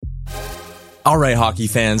All right, hockey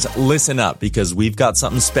fans, listen up because we've got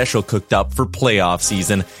something special cooked up for playoff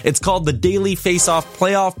season. It's called the Daily Face-Off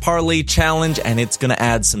Playoff Parlay Challenge, and it's going to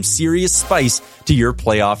add some serious spice to your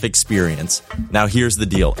playoff experience. Now, here's the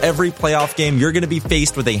deal. Every playoff game, you're going to be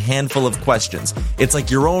faced with a handful of questions. It's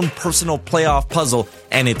like your own personal playoff puzzle,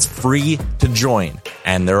 and it's free to join.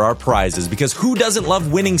 And there are prizes, because who doesn't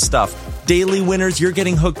love winning stuff? Daily winners, you're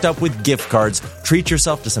getting hooked up with gift cards. Treat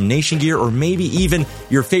yourself to some Nation gear or maybe even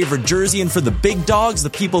your favorite jersey. And for the big dogs, the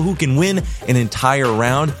people who can win an entire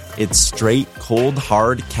round, it's straight, cold,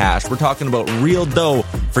 hard cash. We're talking about real dough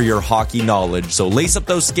for your hockey knowledge. So lace up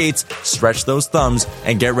those skates, stretch those thumbs,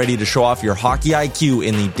 and get ready to show off your hockey IQ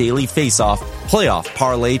in the Daily Face-Off Playoff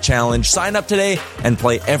Parlay Challenge. Sign up today and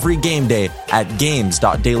play every game day at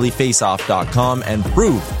games.dailyfaceoff.com and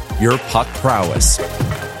prove your puck prowess.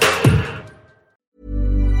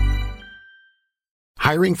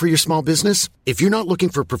 Hiring for your small business? If you're not looking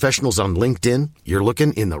for professionals on LinkedIn, you're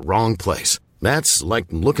looking in the wrong place. That's like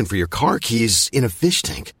looking for your car keys in a fish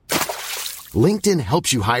tank. LinkedIn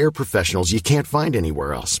helps you hire professionals you can't find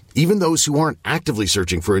anywhere else, even those who aren't actively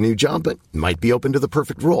searching for a new job but might be open to the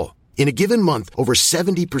perfect role. In a given month, over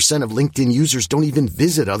 70% of LinkedIn users don't even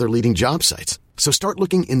visit other leading job sites. So start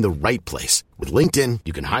looking in the right place. With LinkedIn,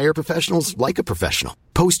 you can hire professionals like a professional.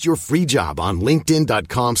 Post your free job on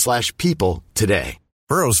linkedin.com/people today.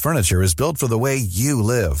 Burrow's furniture is built for the way you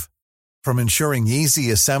live. From ensuring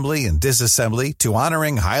easy assembly and disassembly to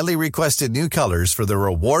honoring highly requested new colors for their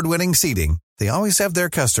award-winning seating, they always have their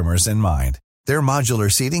customers in mind. Their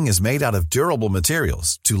modular seating is made out of durable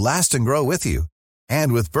materials to last and grow with you.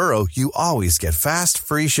 And with Burrow, you always get fast,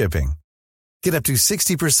 free shipping. Get up to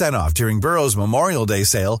 60% off during Burrow's Memorial Day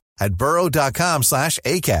sale at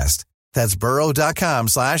burrow.com/ACAST. That's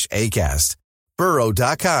burrow.com/ACAST.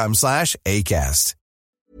 burrow.com/ACAST.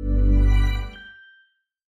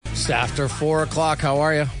 Just after 4 o'clock, how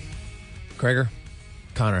are you? Gregor,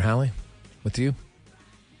 Connor Halley with you.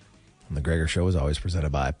 And the Gregor Show is always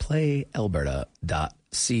presented by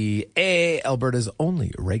PlayAlberta.ca, Alberta's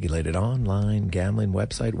only regulated online gambling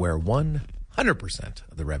website where 100%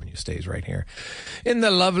 of the revenue stays right here in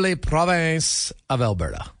the lovely province of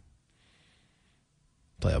Alberta.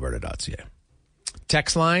 PlayAlberta.ca.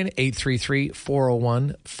 Text line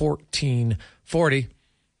 833-401-1440.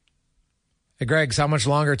 Hey, Greg, how much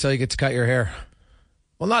longer till you get to cut your hair?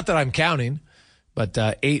 Well, not that I'm counting, but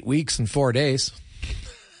 8 weeks and 4 days.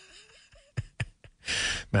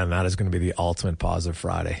 Man, that is going to be the ultimate positive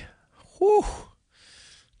Friday. Whew.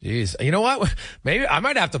 Jeez. You know what? Maybe I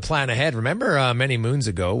might have to plan ahead. Remember many moons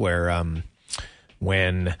ago where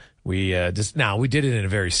when we we did it in a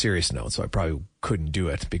very serious note, so I probably couldn't do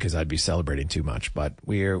it because I'd be celebrating too much. But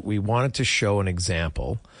we wanted to show an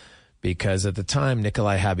example because at the time,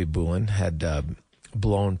 Nikolai Habibulin had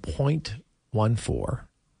blown .14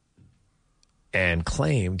 and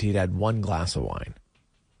claimed he'd had one glass of wine.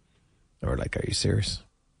 And we're like, are you serious?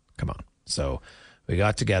 Come on. So we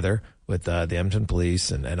got together with the Edmonton police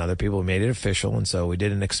and other people who made it official. And so we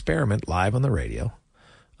did an experiment live on the radio,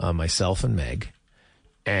 myself and Meg,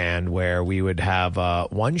 and where we would have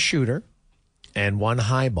one shooter and one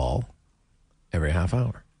highball every half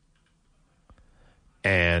hour.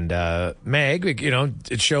 And Meg,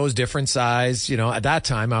 it shows different size. At that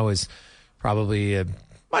time, I was probably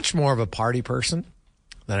much more of a party person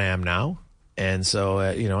than I am now. And so,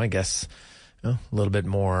 I guess a little bit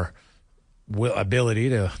more ability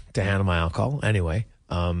to handle my alcohol. Anyway,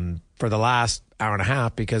 for the last hour and a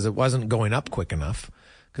half, because it wasn't going up quick enough,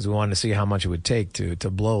 because we wanted to see how much it would take to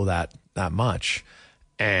blow that much.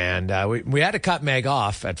 And we had to cut Meg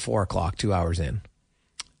off at 4 o'clock, 2 hours in.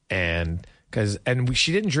 And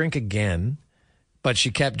she didn't drink again, but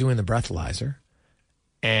she kept doing the breathalyzer.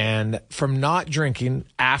 And from not drinking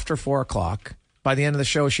after 4 o'clock, by the end of the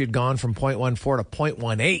show, she had gone from .14 to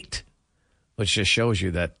 .18, which just shows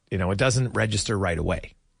you that, it doesn't register right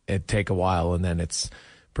away. It'd take a while, and then it's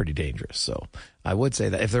pretty dangerous. So I would say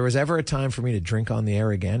that if there was ever a time for me to drink on the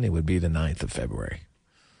air again, it would be the 9th of February.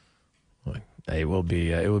 It will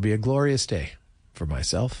be a glorious day for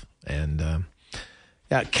myself. And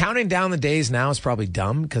counting down the days now is probably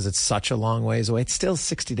dumb because it's such a long ways away. It's still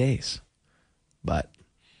 60 days, but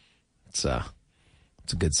it's a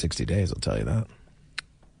good 60 days, I'll tell you that.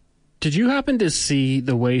 Did you happen to see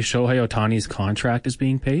the way Shohei Ohtani's contract is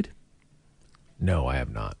being paid? No, I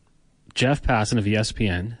have not. Jeff Passan of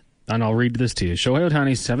ESPN, and I'll read this to you. Shohei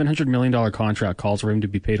Ohtani's $700 million contract calls for him to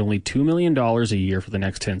be paid only $2 million a year for the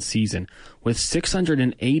next 10 season, with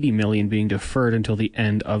 $680 million being deferred until the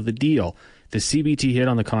end of the deal. The CBT hit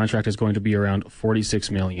on the contract is going to be around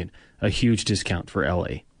 $46 million, a huge discount for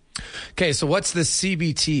LA. Okay, so what's the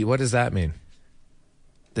CBT? What does that mean?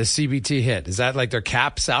 The CBT hit. Is that like their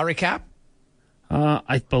salary cap?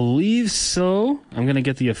 I believe so. I'm going to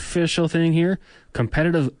get the official thing here.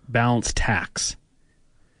 Competitive balance tax.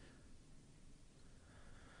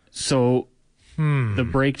 So the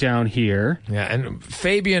breakdown here. Yeah, and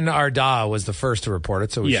Fabian Arda was the first to report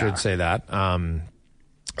it, so we should say that.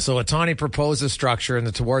 So Ohtani proposed a structure,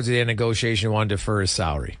 and towards the end of negotiation, he wanted to defer his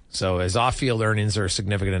salary. So his off-field earnings are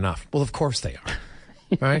significant enough. Well, of course they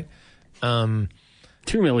are, right? $2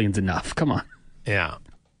 million's enough. Come on. Yeah.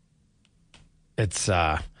 It's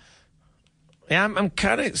I'm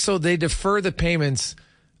kind of, so they defer the payments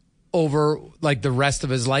over like the rest of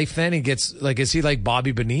his life. Then he gets like, is he like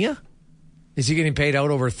Bobby Bonilla? Is he getting paid out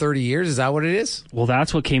over 30 years? Is that what it is? Well,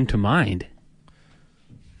 that's what came to mind.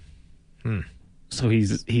 So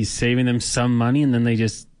he's saving them some money, and then they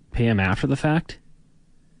just pay him after the fact.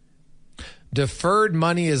 Deferred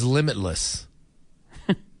money is limitless,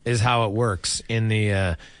 is how it works in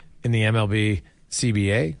the MLB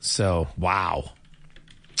CBA. So, wow.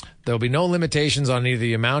 There will be no limitations on either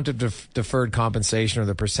the amount of deferred compensation or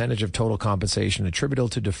the percentage of total compensation attributable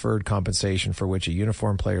to deferred compensation for which a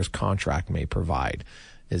uniform player's contract may provide,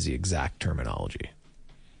 is the exact terminology.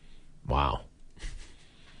 Wow.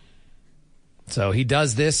 So he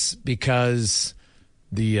does this because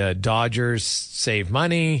the Dodgers save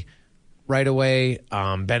money right away.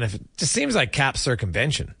 Benefit. Just seems like cap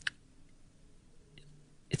circumvention.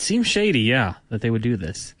 It seems shady, yeah, that they would do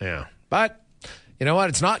this. Yeah. But you know what?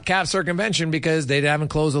 It's not cap circumvention because they haven't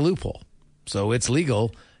closed a loophole. So it's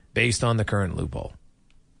legal based on the current loophole.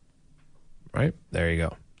 Right? There you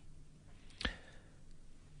go.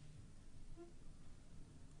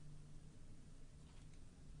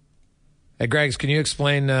 Hey, Gregs, can you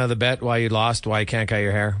explain the bet, why you lost, why you can't cut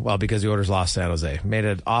your hair? Well, because the Oilers lost San Jose. Made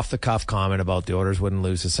an off-the-cuff comment about the Oilers wouldn't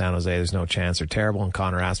lose to San Jose. There's no chance. They're terrible. And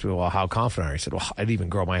Connor asked me, well, how confident are you? He said, well, I'd even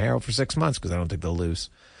grow my hair out for 6 months because I don't think they'll lose.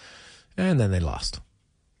 And then they lost,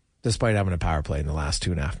 despite having a power play in the last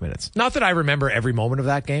 2.5 minutes. Not that I remember every moment of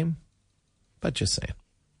that game, but just saying.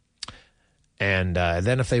 And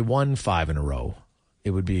then if they won 5 in a row, it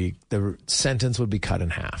would be, the sentence would be cut in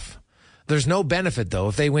half. There's no benefit, though.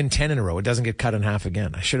 If they win 10 in a row, it doesn't get cut in half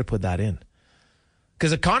again. I should have put that in.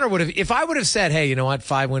 Because Connor would have, if I would have said, hey, you know what,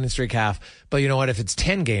 5 winning streak half, but you know what, if it's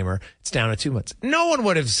 10 gamer, it's down to 2 months. No one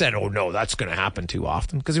would have said, oh, no, that's going to happen too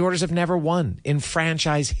often. Because the Oilers have never won. In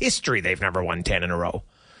franchise history, they've never won 10 in a row.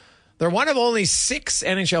 They're one of only 6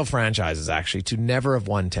 NHL franchises, actually, to never have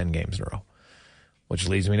won 10 games in a row. Which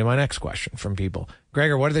leads me to my next question from people.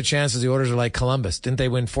 Gregor, what are the chances the Oilers are like Columbus? Didn't they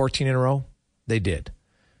win 14 in a row? They did.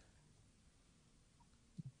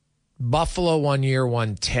 Buffalo one year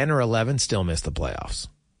won 10 or 11, still missed the playoffs.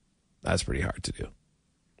 That's pretty hard to do.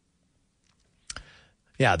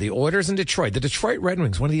 Yeah, the Oilers in Detroit. The Detroit Red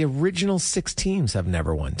Wings, one of the original 6 teams, have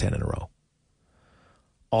never won 10 in a row.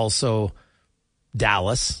 Also,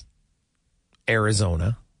 Dallas,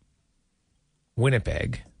 Arizona,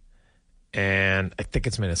 Winnipeg, and I think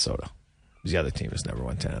it's Minnesota. The other team has never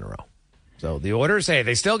won 10 in a row. So the Oilers, hey,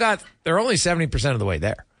 they're only 70% of the way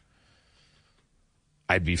there.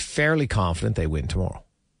 I'd be fairly confident they win tomorrow.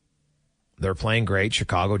 They're playing great.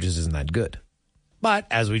 Chicago just isn't that good. But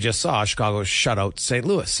as we just saw, Chicago shut out St.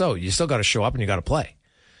 Louis. So you still got to show up and you got to play.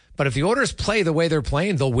 But if the Oilers play the way they're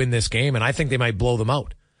playing, they'll win this game, and I think they might blow them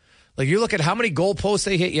out. Like, you look at how many goalposts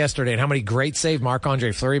they hit yesterday and how many great saves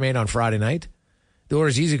Marc-Andre Fleury made on Friday night. The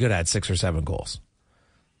Oilers easily could have had 6 or 7 goals.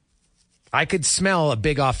 I could smell a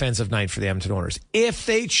big offensive night for the Edmonton Oilers if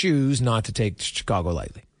they choose not to take Chicago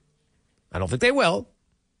lightly. I don't think they will.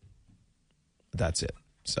 That's it.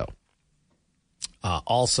 So,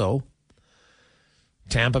 also,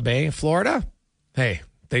 Tampa Bay, Florida. Hey,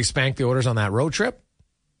 they spanked the Oilers on that road trip.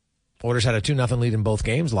 Oilers had a 2-0 lead in both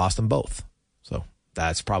games, lost them both. So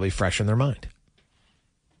that's probably fresh in their mind.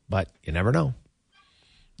 But you never know.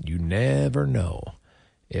 You never know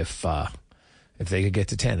if they could get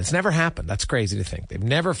to 10. It's never happened. That's crazy to think. They've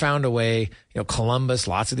never found a way. You know, Columbus,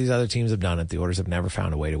 lots of these other teams have done it. The Oilers have never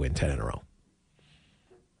found a way to win 10 in a row.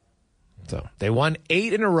 So they won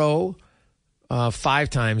 8 in a row 5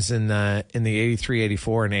 times in the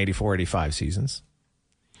 83-84 and 84-85 seasons.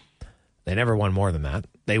 They never won more than that.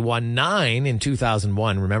 They won 9 in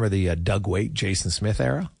 2001. Remember the Doug Waite, Jason Smith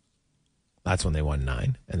era? That's when they won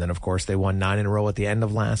 9. And then, of course, they won 9 in a row at the end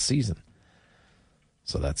of last season.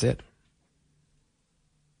 So that's it.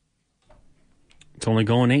 It's only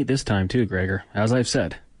going 8 this time, too, Gregor, as I've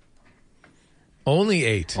said. Only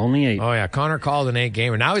 8. Only 8. Oh, yeah. Connor called an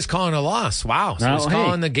 8-gamer. Now he's calling a loss. Wow. So he's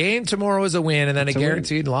calling the game tomorrow as a win and then a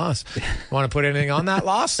guaranteed loss. Want to put anything on that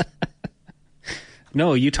loss?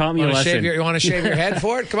 No, you taught me a lesson. You want to shave your head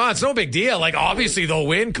for it? Come on, it's no big deal. Like, obviously they'll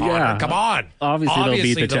win, Connor. Yeah. Come on. Obviously they'll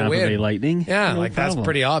beat the Tampa Bay Lightning. Yeah, No like problem. that's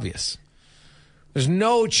pretty obvious. There's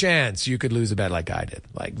no chance you could lose a bet like I did.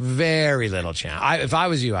 Like, very little chance. If I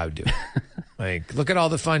was you, I would do it. Like, look at all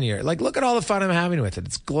the fun here. Like, look at all the fun I'm having with it.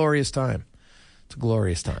 It's a glorious time. It's a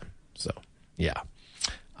glorious time. So, yeah.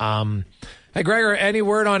 Hey, Gregor, any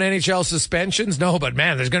word on NHL suspensions? No, but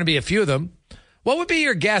man, there's going to be a few of them. What would be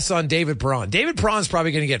your guess on David Perron? David Perron's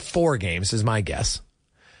probably going to get 4 games, is my guess.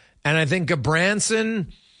 And I think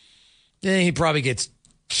Gabranson, he probably gets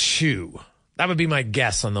 2. That would be my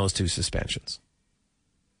guess on those 2 suspensions.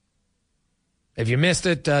 If you missed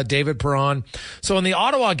it, David Perron. So in the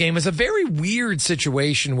Ottawa game, it's a very weird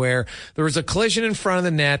situation where there was a collision in front of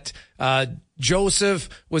the net. Joseph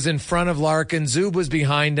was in front of Larkin. Zub was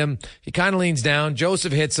behind him. He kind of leans down.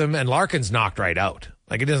 Joseph hits him, and Larkin's knocked right out.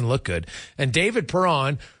 Like, it doesn't look good. And David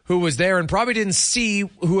Perron, who was there and probably didn't see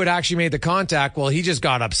who had actually made the contact, well, he just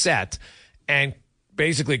got upset and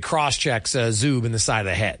basically cross-checks Zub in the side of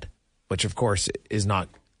the head, which, of course, is not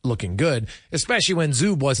looking good, especially when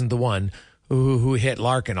Zub wasn't the one who hit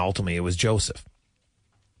Larkin. Ultimately, it was Joseph.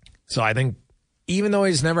 So I think even though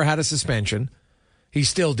he's never had a suspension, he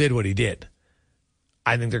still did what he did.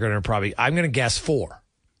 I think they're going to I'm going to guess 4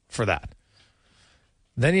 for that.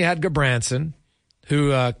 Then you had Gabranson,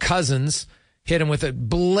 who Cousins hit him with a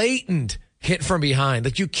blatant hit from behind.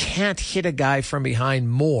 Like, you can't hit a guy from behind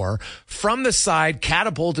more. From the side,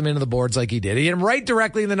 catapult him into the boards like he did. He hit him right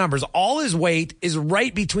directly in the numbers. All his weight is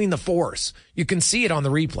right between the 4s. You can see it on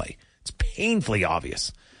the replay. It's painfully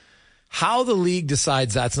obvious. How the league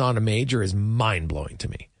decides that's not a major is mind-blowing to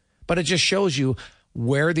me. But it just shows you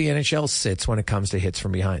where the NHL sits when it comes to hits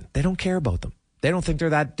from behind. They don't care about them. They don't think they're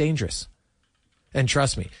that dangerous. And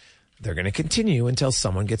trust me, they're going to continue until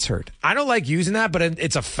someone gets hurt. I don't like using that, but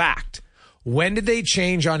it's a fact. When did they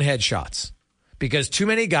change on headshots? Because too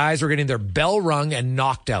many guys were getting their bell rung and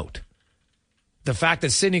knocked out. The fact that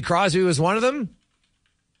Sidney Crosby was one of them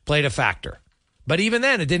played a factor. But even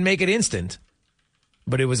then, it didn't make it instant,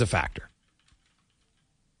 but it was a factor.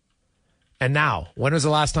 And now, when was the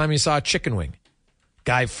last time you saw a chicken wing?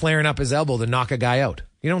 Guy flaring up his elbow to knock a guy out.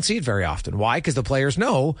 You don't see it very often. Why? Because the players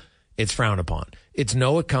know it's frowned upon. It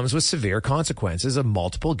comes with severe consequences of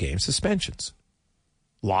multiple game suspensions.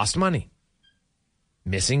 Lost money.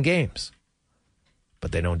 Missing games.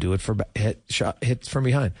 But they don't do it for hits from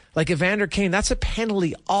behind. Like Evander Kane, that's a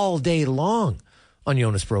penalty all day long on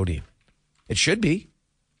Jonas Brodin. It should be.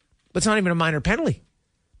 But it's not even a minor penalty.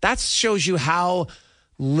 That shows you how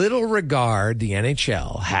little regard the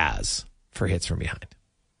NHL has for hits from behind.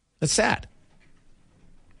 It's sad.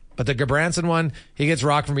 But the Gabranson one, he gets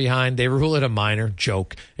rocked from behind. They rule it a minor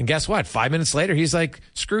joke. And guess what? 5 minutes later, he's like,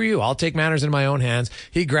 screw you. I'll take matters in my own hands.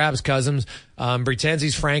 He grabs Cousins, pretends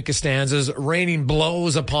he's Frank Costanza's, raining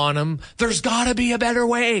blows upon him. There's got to be a better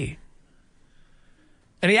way.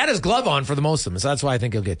 And he had his glove on for the most of them, so that's why I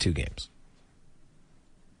think he'll get 2 games.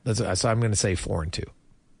 So I'm going to say 4 and 2.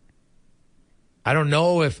 I don't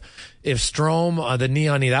know if Strome, the knee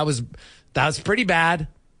on knee, that was pretty bad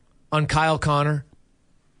on Kyle Connor.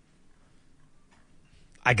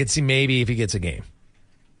 I could see maybe if he gets a game,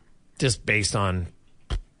 just based on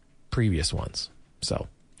previous ones. So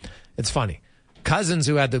it's funny. Cousins,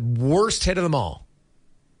 who had the worst hit of them all,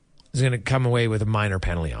 is going to come away with a minor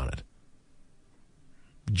penalty on it.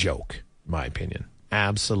 Joke, in my opinion.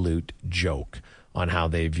 Absolute joke on how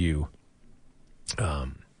they view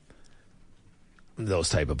those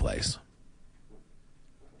type of plays.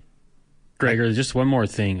 Gregor, just one more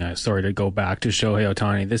thing. Sorry to go back to Shohei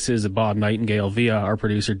Ohtani. This is Bob Nightingale via our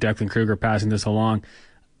producer Declan Kruger passing this along.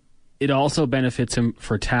 It also benefits him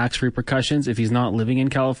for tax repercussions. If he's not living in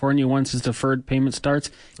California once his deferred payment starts,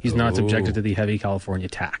 he's not subjected to the heavy California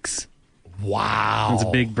tax. Wow. That's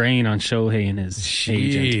a big brain on Shohei and his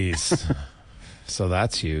agent. So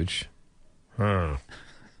that's huge.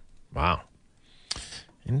 Wow.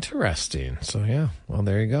 Interesting. So, yeah. Well,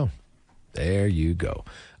 there you go. There you go.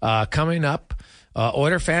 Coming up,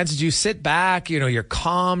 Oiler fans, did you sit back? You know, you're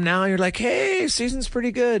calm now. You're like, hey, season's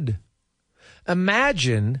pretty good.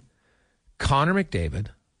 Imagine Connor McDavid,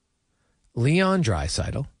 Leon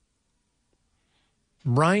Draisaitl,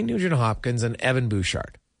 Ryan Nugent-Hopkins, and Evan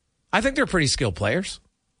Bouchard. I think they're pretty skilled players.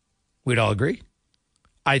 We'd all agree.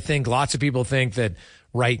 I think lots of people think that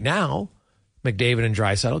right now, McDavid and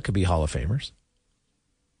Draisaitl could be Hall of Famers.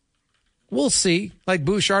 We'll see. Like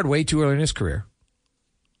Bouchard, way too early in his career.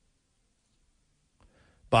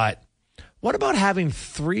 But what about having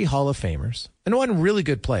 3 Hall of Famers and one really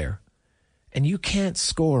good player, and you can't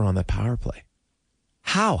score on the power play?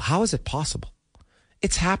 How? How is it possible?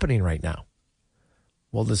 It's happening right now.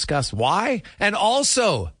 We'll discuss why. And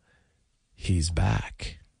also, he's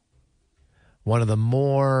back. One of the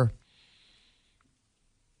more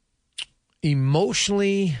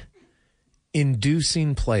emotionally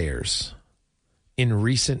inducing players in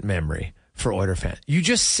recent memory for Oilers fans. You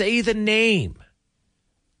just say the name,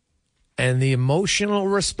 and the emotional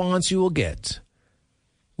response you will get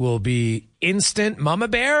will be instant mama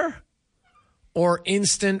bear or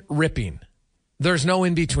instant ripping. There's no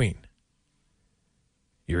in between.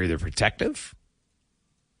 You're either protective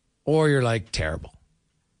or you're like terrible.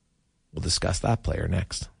 We'll discuss that player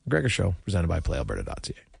next. The Gregor Show, presented by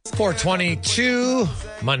PlayAlberta.ca.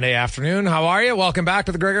 4:22 Monday afternoon. How are you? Welcome back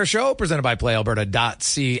to the Gregor Show, presented by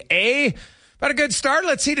PlayAlberta.ca. Got a good start.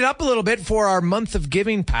 Let's heat it up a little bit for our month of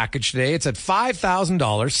giving package today. It's at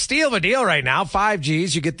 $5,000. Steal of a deal right now. 5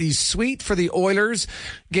 Gs. You get the suite for the Oilers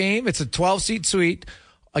game. It's a 12-seat suite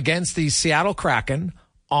against the Seattle Kraken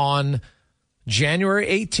on January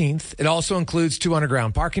 18th. It also includes 2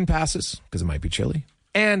 underground parking passes, because it might be chilly,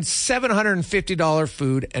 and $750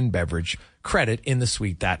 food and beverage credit in the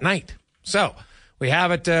suite that night. So we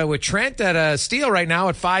have it with Trent at a steal right now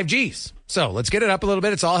at 5 Gs. So let's get it up a little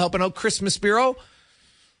bit. It's all helping out Christmas Bureau.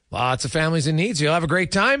 Lots of families in need. So you'll have a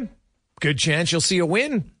great time. Good chance you'll see a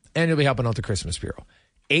win, and you'll be helping out the Christmas Bureau.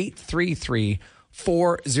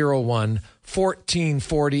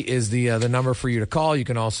 833-401-1440 is the number for you to call. You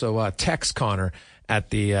can also text Connor at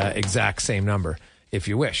the exact same number if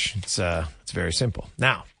you wish. It's very simple.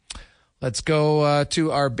 Now, let's go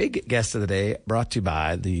to our big guest of the day, brought to you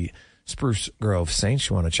by the Spruce Grove Saints.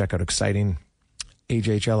 You want to check out exciting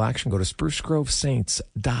AJHL action, go to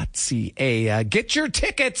sprucegrovesaints.ca. Get your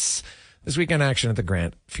tickets this weekend action at the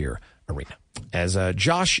Grant Fuhr Arena. As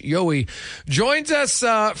Josh Yohe joins us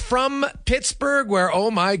from Pittsburgh, where, oh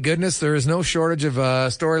my goodness, there is no shortage of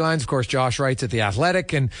storylines. Of course, Josh writes at The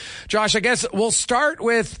Athletic. And Josh, I guess we'll start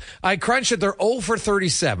with, I crunched it, they're 0 for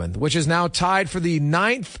 37, which is now tied for the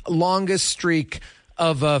 9th longest streak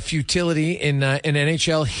of futility in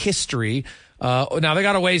NHL history. Now, they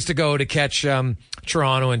got a ways to go to catch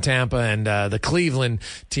Toronto and Tampa and the Cleveland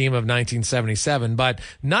team of 1977, but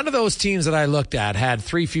none of those teams that I looked at had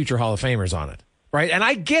 3 future Hall of Famers on it, right? And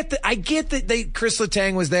I get that Chris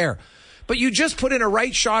Letang was there, but you just put in a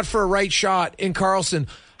right shot for a right shot in Karlsson.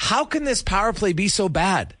 How can this power play be so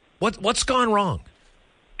bad? What's gone wrong?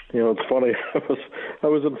 You know, it's funny. I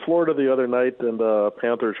was in Florida the other night, and a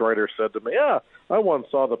Panthers writer said to me, "Yeah, I once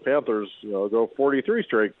saw the Panthers, go 43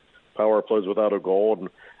 straight power plays without a goal."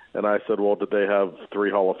 And I said, "Well, did they have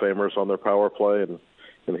 3 Hall of Famers on their power play?" And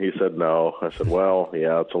he said, "No." I said, "Well,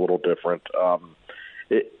 yeah, it's a little different."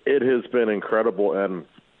 It has been incredible, and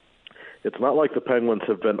it's not like the Penguins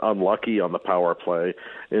have been unlucky on the power play.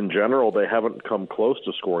 In general, they haven't come close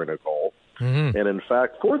to scoring a goal. Mm-hmm. And in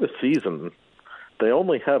fact, for the season, they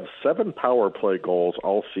only have 7 power play goals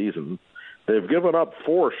all season. They've given up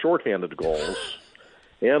 4 shorthanded goals,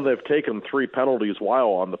 and they've taken 3 penalties while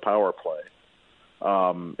on the power play.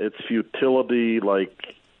 It's futility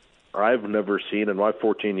like I've never seen in my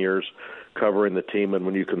 14 years covering the team. And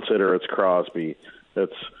when you consider it's Crosby,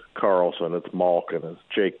 it's Karlsson, it's Malkin, it's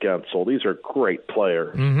Jake Gensel. These are great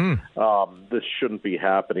players. Mm-hmm. This shouldn't be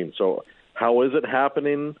happening. So how is it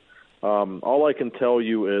happening? All I can tell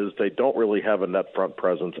you is they don't really have a net front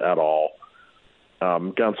presence at all.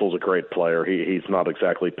 Gensel's a great player. He's not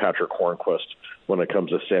exactly Patrick Hornquist when it comes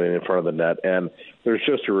to standing in front of the net, and there's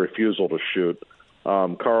just a refusal to shoot.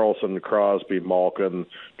 Karlsson, Crosby, Malkin,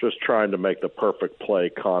 just trying to make the perfect play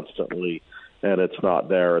constantly, and it's not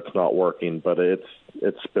there. It's not working, but it's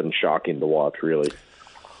been shocking to watch, really.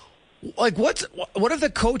 Like, what have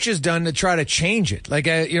the coaches done to try to change it? Like,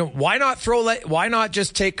 why not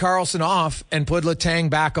just take Karlsson off and put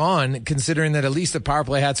Letang back on, considering that at least the power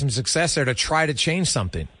play had some success there, to try to change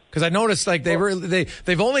something? Because I noticed like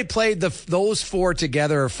they've only played those 4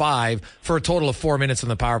 together, or 5, for a total of 4 minutes on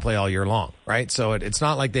the power play all year long, right? So it's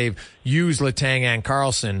not like they've used Letang and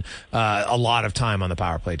Karlsson a lot of time on the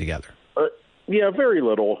power play together. Yeah, very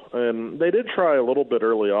little, and they did try a little bit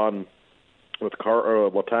early on with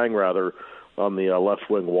Letang rather on the left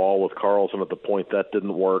wing wall with Karlsson at the point. That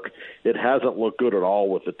didn't work. It hasn't looked good at all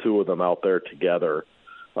with the 2 of them out there together.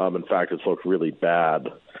 In fact, it's looked really bad.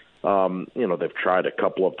 They've tried a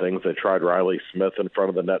couple of things. They tried Riley Smith in front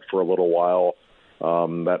of the net for a little while.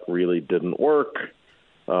 That really didn't work.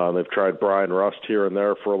 They've tried Brian Rust here and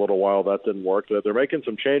there for a little while. That didn't work. They're making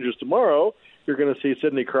some changes tomorrow. You're going to see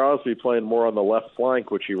Sidney Crosby playing more on the left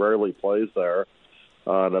flank, which he rarely plays there.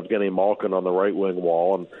 And Evgeny Malkin on the right wing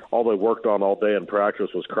wall, and all they worked on all day in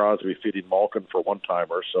practice was Crosby feeding Malkin for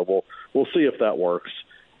one-timers. So we'll see if that works.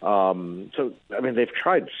 They've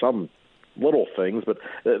tried some little things. But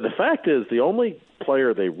the fact is, the only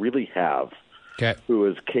player they really have who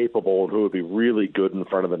is capable and who would be really good in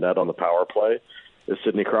front of the net on the power play is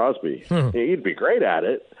Sidney Crosby. He'd be great at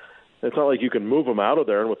it. It's not like you can move him out of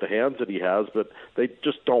there and with the hands that he has, but they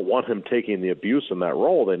just don't want him taking the abuse in that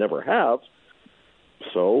role. They never have.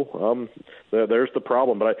 So there's the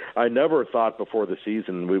problem. But I never thought before the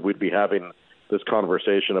season we'd be having this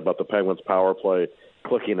conversation about the Penguins' power play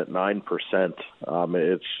clicking at 9%.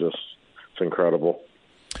 It's incredible.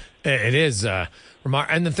 It is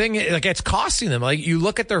and the thing, like, it's costing them. Like, you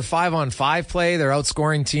look at their 5-on-5 play, they're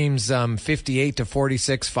outscoring teams 58-46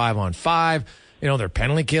 5-on-5. You know, their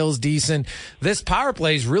penalty kill's decent. This power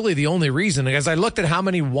play is really the only reason. As I looked at how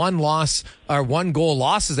many one-goal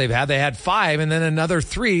losses they've had, they had 5, and then another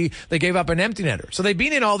 3 they gave up an empty netter. So they've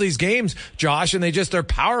been in all these games, Josh, and their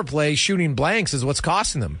power play shooting blanks is what's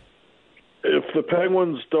costing them. If the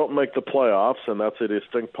Penguins don't make the playoffs, and that's a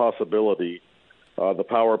distinct possibility, the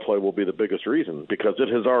power play will be the biggest reason, because it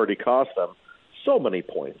has already cost them so many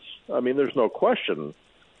points. I mean, there's no question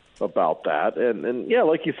about that. And yeah,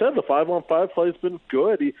 like you said, the 5-on-5 play has been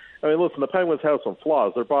good. Listen, the Penguins have some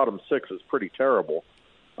flaws. Their bottom 6 is pretty terrible.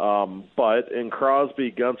 But in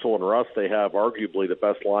Crosby, Guentzel, and Rust, they have arguably the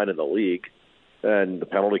best line in the league. And the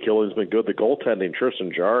penalty killing has been good. The goaltending,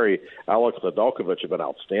 Tristan Jarry, Alex Nedeljkovic have been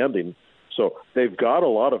outstanding. So they've got a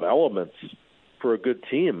lot of elements for a good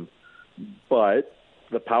team. But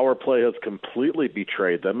the power play has completely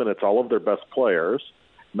betrayed them, and it's all of their best players.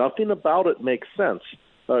 Nothing about it makes sense.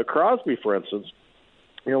 Crosby, for instance,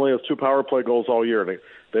 he only has 2 power play goals all year, and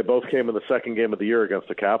they both came in the second game of the year against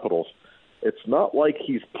the Capitals. It's not like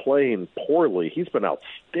he's playing poorly. He's been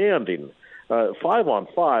outstanding.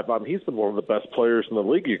 5-on-5, he's been one of the best players in the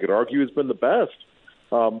league. You could argue he's been the best.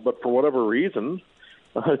 But for whatever reason,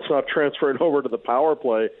 it's not transferring over to the power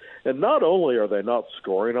play. And not only are they not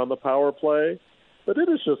scoring on the power play, but it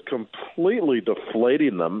is just completely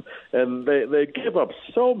deflating them, and they give up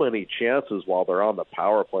so many chances while they're on the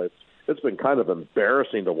power play. It's been kind of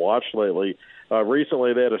embarrassing to watch lately.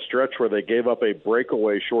 Recently, they had a stretch where they gave up a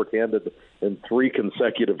breakaway shorthanded in 3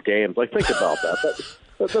 consecutive games. Like, think about that.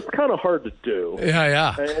 That's kind of hard to do.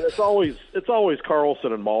 Yeah. And it's always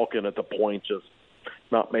Karlsson and Malkin at the point, just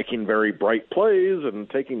not making very bright plays and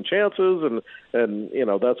taking chances, and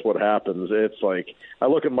that's what happens. It's like, I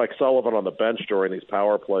look at Mike Sullivan on the bench during these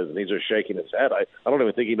power plays, and he's just shaking his head. I don't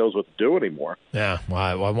even think he knows what to do anymore. Yeah,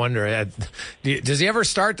 well, I wonder, does he ever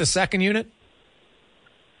start the second unit?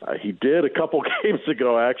 He did a couple games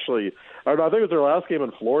ago, actually. I think it was their last game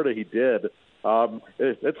in Florida. He did.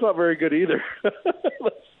 It's not very good either.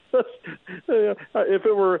 If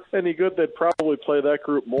it were any good, they'd probably play that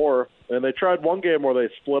group more. And they tried one game where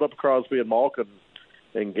they split up Crosby and Malkin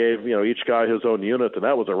and gave each guy his own unit, and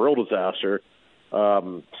that was a real disaster.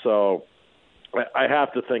 So I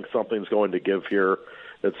have to think something's going to give here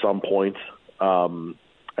at some point.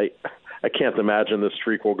 I can't imagine this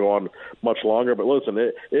streak will go on much longer. But listen,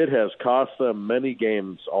 it has cost them many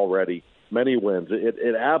games already, many wins.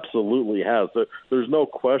 It absolutely has. There's no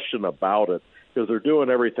question about it, because they're doing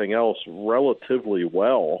everything else relatively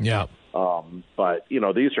well. Yeah. But,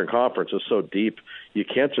 the Eastern Conference is so deep, you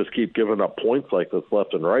can't just keep giving up points like this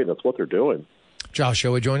left and right, and that's what they're doing. Josh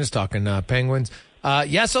Yohe joined us talking Penguins.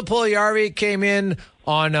 Jesse Puljujärvi came in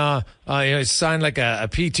on signed like a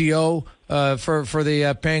PTO for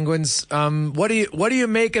the Penguins. What do you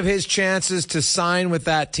make of his chances to sign with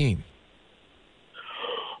that team?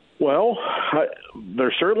 Well,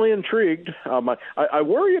 they're certainly intrigued. I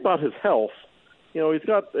worry about his health. He's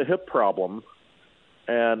got a hip problem,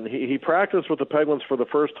 and he practiced with the Penguins for the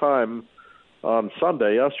first time on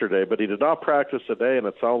Sunday, yesterday, but he did not practice today, and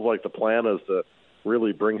it sounds like the plan is to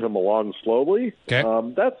really bring him along slowly. Okay.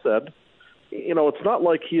 That said, it's not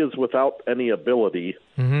like he is without any ability,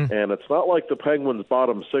 and it's not like the Penguins'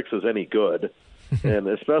 bottom 6 is any good, and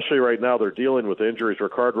especially right now they're dealing with injuries.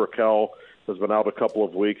 Rickard Rakell has been out a couple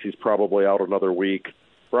of weeks. He's probably out another week.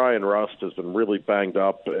 Brian Rust has been really banged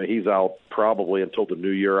up. He's out probably until the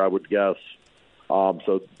new year, I would guess.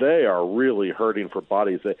 So they are really hurting for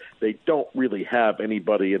bodies. They don't really have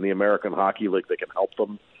anybody in the American Hockey League that can help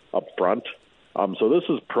them up front. So this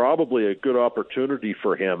is probably a good opportunity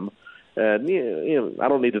for him. And I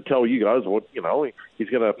don't need to tell you guys what he's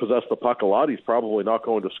going to possess the puck a lot. He's probably not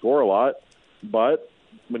going to score a lot. But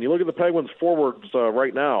when you look at the Penguins forwards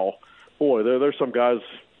right now, boy, there's some guys,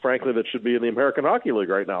 frankly, that should be in the American Hockey League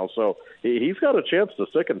right now. So he's got a chance to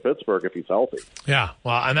stick in Pittsburgh if he's healthy. Yeah,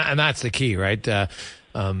 well, and that's the key, right?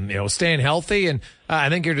 Staying healthy. And I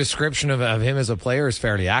think your description of him as a player is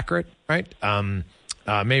fairly accurate, right?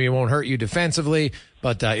 Maybe it won't hurt you defensively,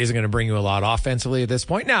 but isn't going to bring you a lot offensively at this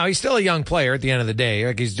point. Now, he's still a young player at the end of the day.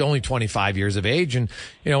 Like, he's only 25 years of age, and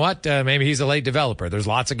you know what? Maybe he's a late developer. There's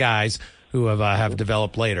lots of guys who have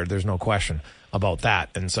developed later. There's no question about that.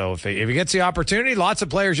 And so if he gets the opportunity, lots of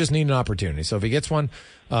players just need an opportunity. So if he gets one,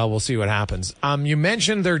 we'll see what happens. You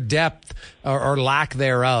mentioned their depth or lack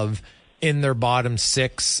thereof in their bottom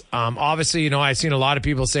six. Obviously, I've seen a lot of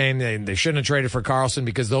people saying they shouldn't have traded for Karlsson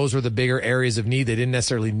because those were the bigger areas of need. They didn't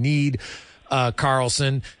necessarily need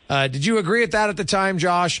Karlsson. Did you agree with that at the time,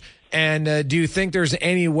 Josh? And do you think there's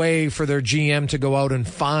any way for their GM to go out and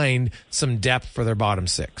find some depth for their bottom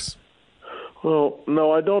six? Well,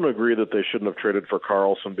 no, I don't agree that they shouldn't have traded for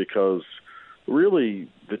Karlsson, because really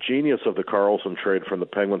the genius of the Karlsson trade from the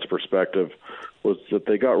Penguins' perspective was that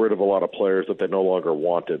they got rid of a lot of players that they no longer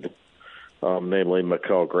wanted, namely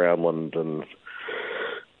Mikael Granlund, and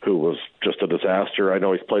who was just a disaster. I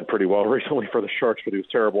know he's played pretty well recently for the Sharks, but he was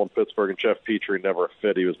terrible in Pittsburgh, and Jeff Petrie never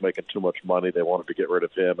fit. He was making too much money. They wanted to get rid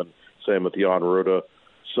of him, and same with Jan Ruda.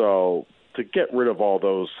 So to get rid of all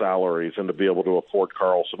those salaries and to be able to afford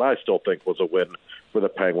Karlsson, I still think was a win for the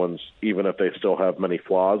Penguins, even if they still have many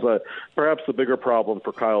flaws. Perhaps the bigger problem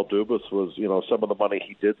for Kyle Dubas was, some of the money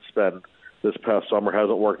he did spend this past summer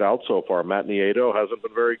hasn't worked out so far. Matt Nieto hasn't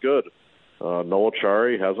been very good. Noel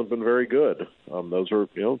Chari hasn't been very good. Those are,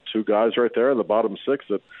 two guys right there in the bottom six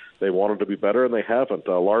that they wanted to be better, and they haven't.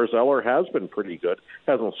 Lars Eller has been pretty good.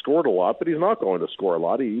 Hasn't scored a lot, but he's not going to score a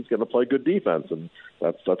lot. He's going to play good defense, and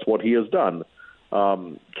that's what he has done.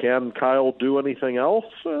 Can Kyle do anything else?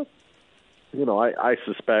 I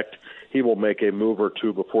suspect he will make a move or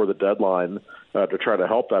two before the deadline to try to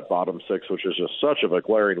help that bottom six, which is just such of a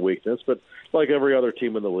glaring weakness. But like every other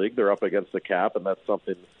team in the league, they're up against the cap, and that's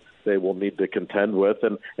something they will need to contend with.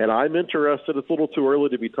 And I'm interested. It's a little too early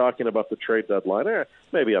to be talking about the trade deadline.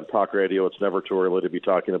 Maybe on talk radio it's never too early to be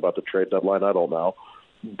talking about the trade deadline. I don't know.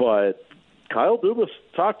 But Kyle Dubas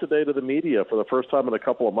talked today to the media for the first time in a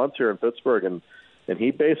couple of months here in Pittsburgh, and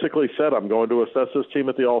he basically said, I'm going to assess this team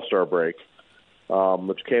at the All-Star break,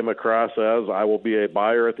 which came across as, I will be a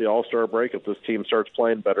buyer at the All-Star break if this team starts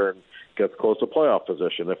playing better and gets close to playoff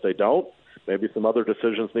position. If they don't, maybe some other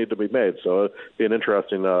decisions need to be made. So it'll be an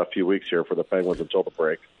interesting few weeks here for the Penguins until the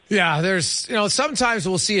break. Yeah, there's, sometimes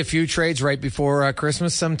we'll see a few trades right before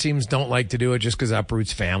Christmas. Some teams don't like to do it just because that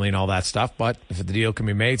uproots family and all that stuff. But if the deal can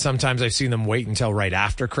be made, sometimes I've seen them wait until right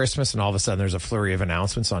after Christmas, and all of a sudden there's a flurry of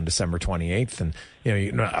announcements on December 28th. And,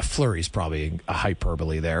 a flurry is probably a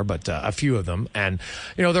hyperbole there, but a few of them. And,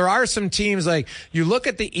 there are some teams, like, you look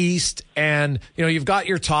at the East and, you've got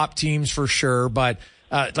your top teams for sure, but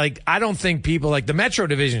I don't think people, like the Metro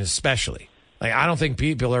Division especially, I don't think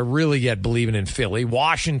people are really yet believing in Philly.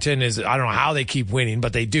 Washington is, I don't know how they keep winning,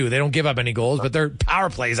 but they do. They don't give up any goals, but their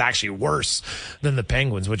power play is actually worse than the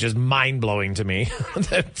Penguins, which is mind-blowing to me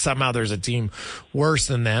that somehow there's a team worse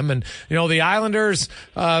than them. And, the Islanders,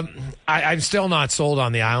 I'm still not sold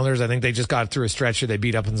on the Islanders. I think they just got through a stretch here. They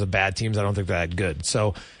beat up on some bad teams. I don't think they're that good.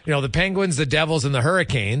 So, the Penguins, the Devils, and the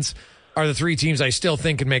Hurricanes are the three teams I still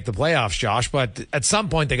think can make the playoffs, Josh, but at some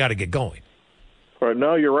point they got to get going. All right,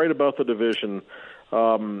 no, you're right about the division.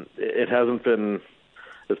 It hasn't been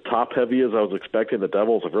as top-heavy as I was expecting. The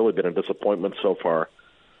Devils have really been a disappointment so far.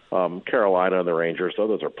 Carolina and the Rangers,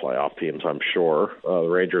 those are playoff teams, I'm sure. The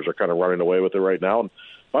Rangers are kind of running away with it right now. And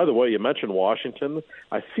by the way, you mentioned Washington.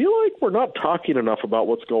 I feel like we're not talking enough about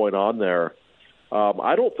what's going on there.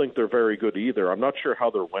 I don't think they're very good either. I'm not sure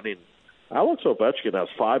how they're winning. Alex Ovechkin has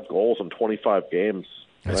 5 goals in 25 games.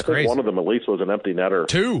 That's I think crazy. One of them at least was an empty netter.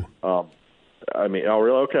 2. Oh,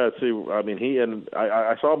 really? Okay, see,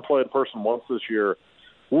 I saw him play in person once this year.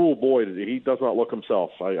 Oh, boy, he does not look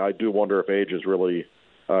himself. I do wonder if age is really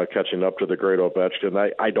catching up to the great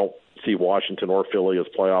Ovechkin. I don't see Washington or Philly as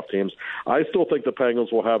playoff teams. I still think the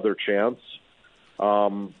Penguins will have their chance,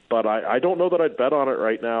 but I don't know that I'd bet on it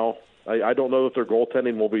right now. I don't know that their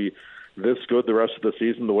goaltending will be this good the rest of the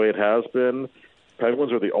season the way it has been.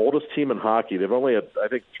 Penguins are the oldest team in hockey. They've only had, I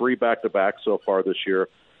think, 3 back-to-backs so far this year.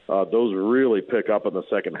 Those really pick up in the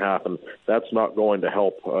second half, and that's not going to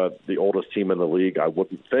help the oldest team in the league, I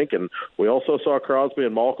wouldn't think. And we also saw Crosby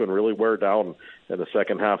and Malkin really wear down in the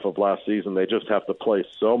second half of last season. They just have to play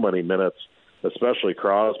so many minutes, especially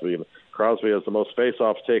Crosby. And Crosby has the most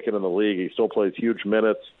face-offs taken in the league. He still plays huge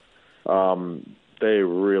minutes. They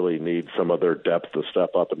really need some of their depth to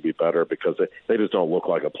step up and be better because they just don't look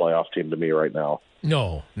like a playoff team to me right now.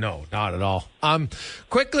 No, not at all.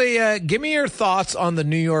 Quickly, give me your thoughts on the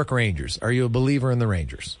New York Rangers. Are you a believer in the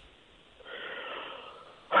Rangers?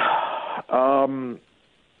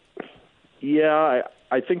 Yeah,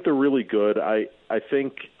 I think they're really good. I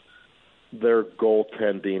think their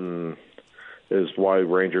goaltending is why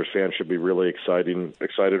Rangers fans should be really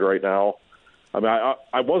excited right now. I mean,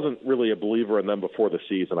 I wasn't really a believer in them before the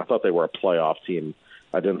season. I thought they were a playoff team.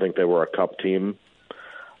 I didn't think they were a cup team.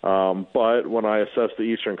 But when I assess the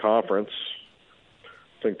Eastern Conference,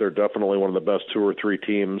 I think they're definitely one of the best 2 or 3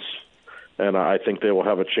 teams. And I think they will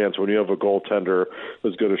have a chance when you have a goaltender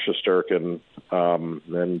as good as Shesterkin.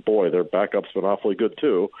 And boy, their backup's been awfully good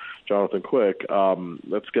too, Jonathan Quick.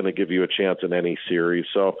 That's going to give you a chance in any series.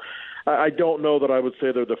 So I don't know that I would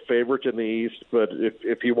say they're the favorite in the East, but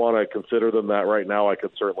if you want to consider them that right now, I could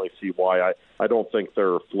certainly see why. I don't think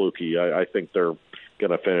they're fluky. I think they're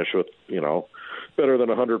going to finish with, better than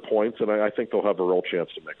 100 points, and I think they'll have a real chance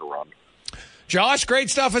to make a run. Josh, great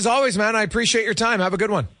stuff as always, man. I appreciate your time. Have a good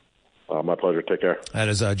one. My pleasure. Take care. That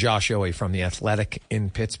is Josh Yohe from The Athletic in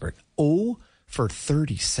Pittsburgh. 0 for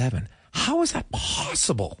 37. How is that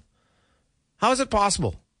possible? How is it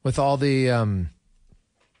possible with all the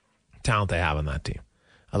talent they have on that team?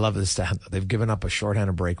 I love this stat. They've given up a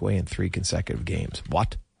shorthanded breakaway in 3 consecutive games.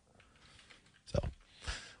 What? So,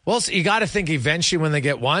 well, so you got to think eventually when they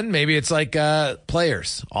get one, maybe it's like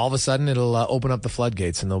players. All of a sudden it'll open up the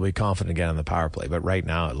floodgates and they'll be confident again on the power play. But right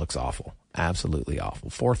now it looks awful. Absolutely awful.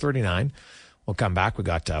 4:39. We'll come back. We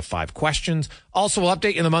got 5 questions. Also, we'll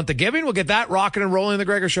update you in the month of giving. We'll get that rocking and rolling in the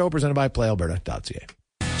Gregor Show, presented by PlayAlberta.ca.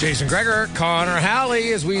 Jason Gregor, Connor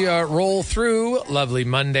Halley, as we roll through lovely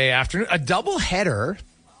Monday afternoon. A doubleheader,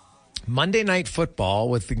 Monday Night Football,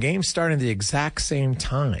 with the game starting at the exact same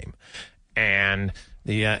time. And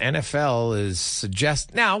the NFL is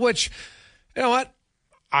now, which, you know what?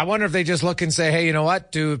 I wonder if they just look and say, hey, you know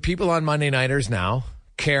what? Do people on Monday Nighters now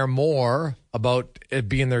care more about it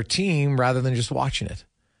being their team rather than just watching it?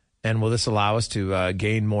 And will this allow us to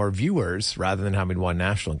gain more viewers rather than having one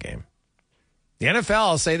national game? The NFL,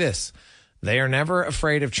 I'll say this, they are never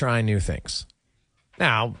afraid of trying new things.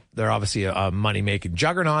 Now, they're obviously a money-making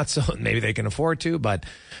juggernaut, so maybe they can afford to, but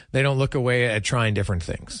they don't look away at trying different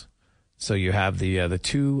things. So you have the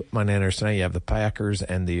 2 Monday nighters tonight. You have the Packers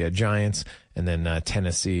and the Giants, and then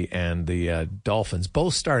Tennessee and the Dolphins,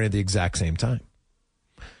 both starting at the exact same time.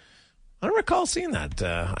 I don't recall seeing that.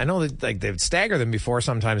 I know that they've staggered them before,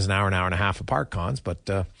 sometimes an hour and a half apart, Cons,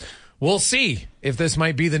 but we'll see if this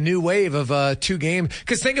might be the new wave of 2 games.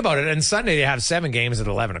 Because think about it, on Sunday they have 7 games at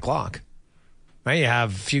 11 o'clock. Right? You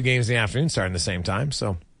have a few games in the afternoon starting at the same time.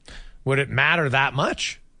 So would it matter that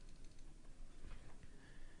much?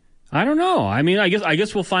 I don't know. I mean, I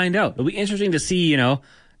guess we'll find out. It'll be interesting to see,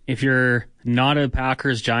 if you're not a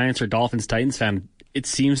Packers, Giants, or Dolphins, Titans fan. It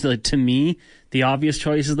seems that, to me, the obvious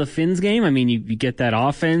choice is the Finns game. I mean, you get that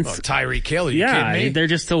offense. Oh, Tyreek Hill, you kidding me? They're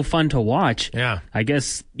just so fun to watch. Yeah. I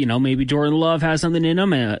guess, maybe Jordan Love has something in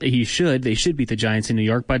him. They should beat the Giants in New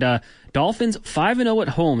York. But Dolphins 5-0 at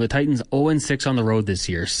home. The Titans 0-6 on the road this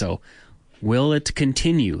year. So will it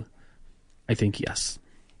continue? I think yes.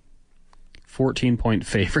 14-point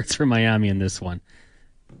favorites for Miami in this one.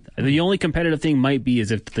 The only competitive thing might be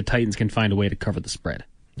is if the Titans can find a way to cover the spread.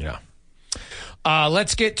 Yeah.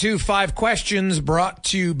 Let's get to 5 questions brought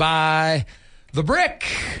to you by The Brick.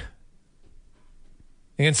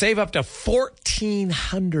 You can save up to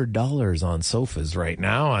 $1,400 on sofas right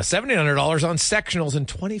now, $1,700 on sectionals, and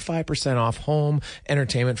 25% off home,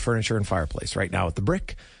 entertainment, furniture, and fireplace right now at The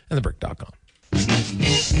Brick and thebrick.com.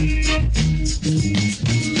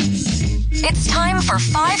 It's time for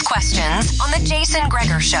 5 questions on the Jason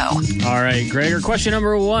Gregor Show. All right, Gregor, question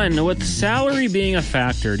number 1. With salary being a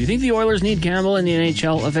factor, do you think the Oilers need Campbell in the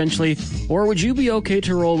NHL eventually, or would you be okay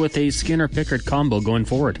to roll with a Skinner-Pickard combo going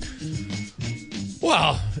forward?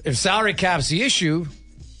 Well, if salary cap's the issue,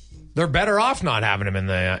 they're better off not having him in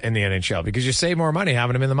the NHL because you save more money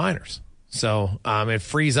having him in the minors. So it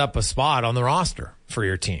frees up a spot on the roster for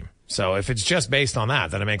your team. So if it's just based on that,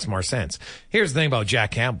 then it makes more sense. Here's the thing about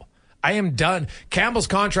Jack Campbell. I am done. Campbell's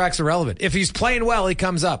contract's irrelevant. If he's playing well, he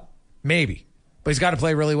comes up. Maybe. But he's got to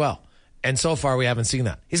play really well. And so far, we haven't seen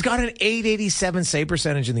that. He's got an .887 save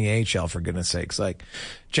percentage in the AHL, for goodness sakes. Like,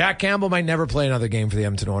 Jack Campbell might never play another game for the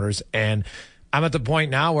Edmonton Oilers. And I'm at the point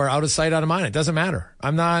now where out of sight, out of mind. It doesn't matter.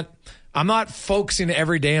 I'm not focusing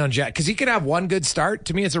every day on Jack. Because he can have one good start.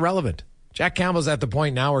 To me, it's irrelevant. Jack Campbell's at the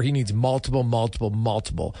point now where he needs multiple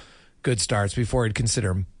good starts before he'd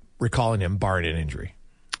consider recalling him, barring an injury.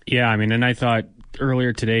 Yeah, I mean, and I thought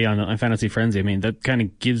earlier today on Fantasy Frenzy, I mean, that kind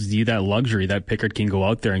of gives you that luxury that Pickard can go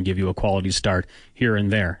out there and give you a quality start here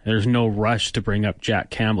and there. There's no rush to bring up Jack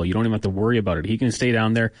Campbell. You don't even have to worry about it. He can stay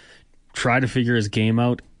down there, try to figure his game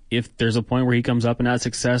out, if there's a point where he comes up and has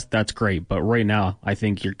success, that's great. But right now, I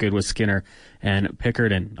think you're good with Skinner and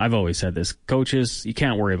Pickard. And I've always said this, coaches, you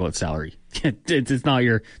can't worry about salary. It's not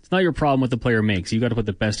your problem what the player makes. You got to put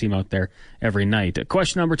the best team out there every night.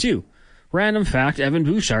 Question number 2. Random fact, Evan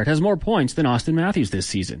Bouchard has more points than Austin Matthews this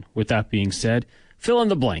season. With that being said, fill in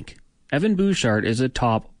the blank. Evan Bouchard is a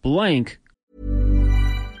top blank.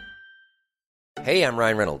 Hey, I'm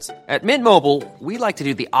Ryan Reynolds. At Mint Mobile, we like to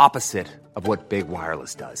do the opposite of what Big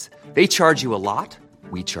Wireless does. They charge you a lot,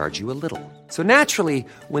 we charge you a little. So naturally,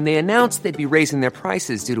 when they announced they'd be raising their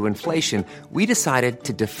prices due to inflation, we decided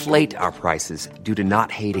to deflate our prices due to not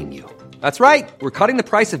hating you. That's right. We're cutting the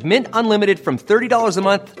price of Mint Unlimited from $30 a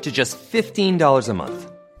month to just $15 a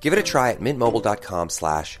month. Give it a try at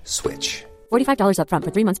mintmobile.com/switch. $45 up front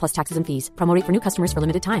for 3 months plus taxes and fees. Promo rate for new customers for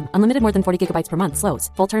limited time. Unlimited more than 40 gigabytes per month. Slows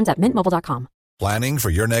full terms at mintmobile.com. Planning for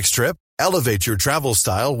your next trip? Elevate your travel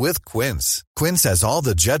style with Quince. Quince has all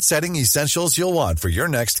the jet-setting essentials you'll want for your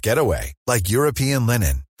next getaway, like European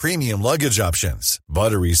linen, premium luggage options,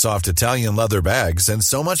 buttery soft Italian leather bags, and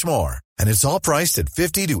so much more. And it's all priced at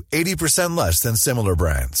 50 to 80% less than similar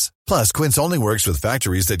brands. Plus, Quince only works with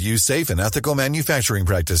factories that use safe and ethical manufacturing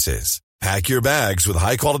practices. Pack your bags with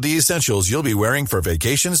high-quality essentials you'll be wearing for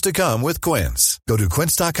vacations to come with Quince. Go to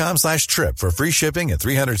quince.com/trip for free shipping and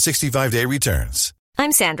 365-day returns.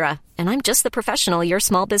 I'm Sandra, and I'm just the professional your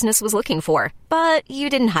small business was looking for. But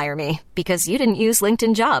you didn't hire me because you didn't use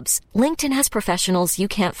LinkedIn Jobs. LinkedIn has professionals you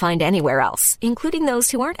can't find anywhere else, including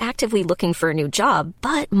those who aren't actively looking for a new job,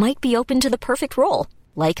 but might be open to the perfect role,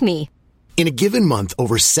 like me. In a given month,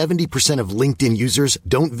 over 70% of LinkedIn users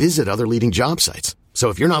don't visit other leading job sites. So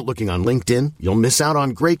if you're not looking on LinkedIn, you'll miss out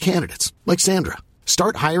on great candidates like Sandra.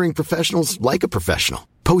 Start hiring professionals like a professional.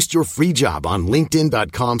 Post your free job on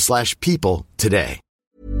linkedin.com/people today.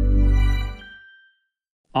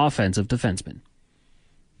 Offensive defenseman.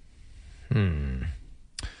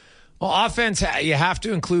 Well, offense, you have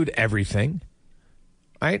to include everything,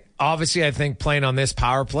 right? Obviously, I think playing on this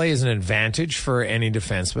power play is an advantage for any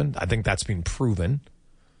defenseman. I think that's been proven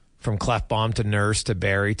from Clefbaum to Nurse to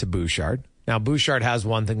Barrie to Bouchard. Now, Bouchard has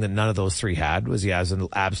one thing that none of those three had, was he has an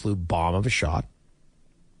absolute bomb of a shot.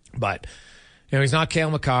 But, he's not Cale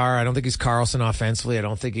Makar. I don't think he's Carlson offensively. I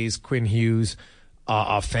don't think he's Quinn Hughes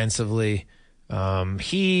offensively.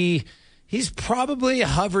 He's probably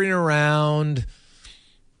hovering around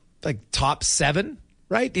like top 7,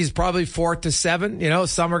 right? He's probably 4th to 7.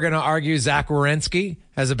 Some are going to argue Zach Werenski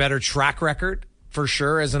has a better track record for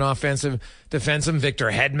sure as an offensive defenseman. Victor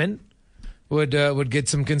Hedman would get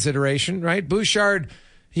some consideration, right? Bouchard,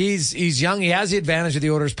 he's young. He has the advantage of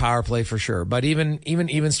the Oilers' power play for sure. But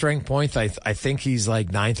even strength points, I think he's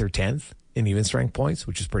like 9th or 10th in even strength points,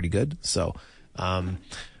 which is pretty good. So,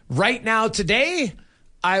 right now today,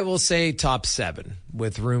 I will say top 7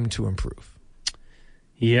 with room to improve.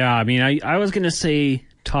 Yeah, I was going to say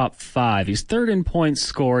top 5. He's 3rd in points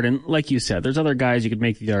scored. And like you said, there's other guys you could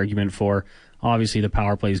make the argument for. Obviously, the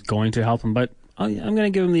power play is going to help him, but I'm going to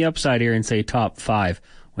give him the upside here and say top 5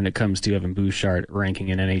 when it comes to Evan Bouchard ranking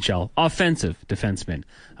in NHL. Offensive defenseman.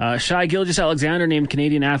 Shai Gilgeous-Alexander named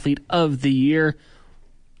Canadian Athlete of the Year.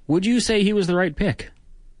 Would you say he was the right pick?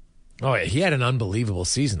 Oh, yeah, he had an unbelievable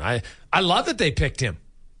season. I love that they picked him.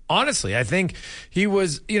 Honestly, I think he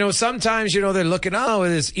was, sometimes, they're looking,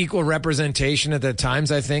 this equal representation at the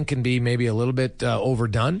times, I think, can be maybe a little bit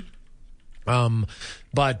overdone.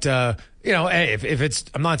 But hey, if it's,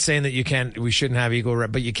 I'm not saying that we shouldn't have equal,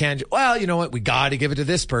 but you can't, you know what? We got to give it to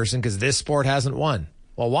this person because this sport hasn't won.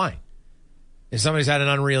 Well, why? If somebody's had an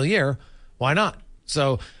unreal year, why not?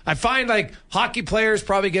 So I find like hockey players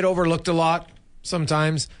probably get overlooked a lot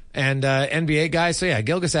sometimes, and NBA guys. So yeah,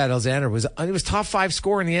 Gilgeous-Alexander was top 5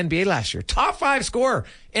 scorer in the NBA last year. Top 5 scorer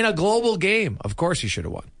in a global game. Of course he should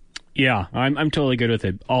have won. Yeah, I'm totally good with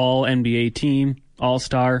it. All NBA team.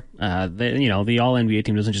 All-Star, the All-NBA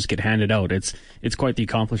team doesn't just get handed out. It's quite the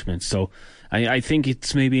accomplishment. So I think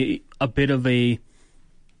it's maybe a bit of a...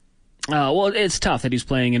 it's tough that he's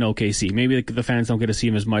playing in OKC. Maybe the fans don't get to see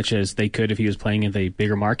him as much as they could if he was playing in the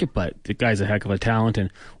bigger market, but the guy's a heck of a talent,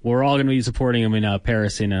 and we're all going to be supporting him in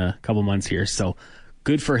Paris in a couple months here. So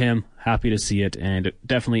good for him. Happy to see it, and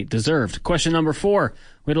definitely deserved. Question number 4.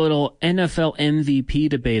 We had a little NFL MVP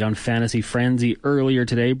debate on Fantasy Frenzy earlier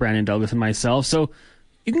today, Brandon Douglas and myself. So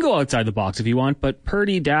you can go outside the box if you want, but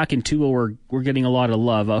Purdy, Dak, and Tua were getting a lot of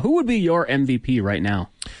love. Who would be your MVP right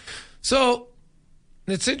now? So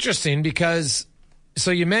it's interesting because,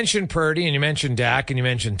 you mentioned Purdy, and you mentioned Dak, and you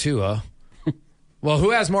mentioned Tua. Well,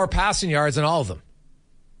 who has more passing yards than all of them?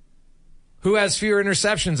 Who has fewer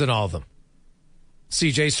interceptions than all of them?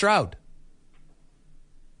 C.J. Stroud.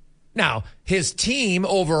 Now, his team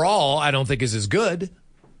overall, I don't think is as good.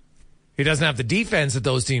 He doesn't have the defense that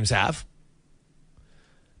those teams have.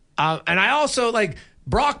 And I also like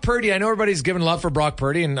Brock Purdy. I know everybody's giving love for Brock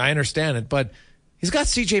Purdy, and I understand it, but he's got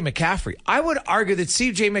C.J. McCaffrey. I would argue that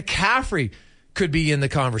C.J. McCaffrey could be in the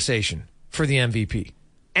conversation for the MVP.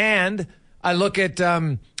 And I look at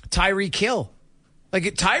Tyreek Hill. Like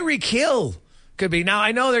Tyreek Hill could be. Now,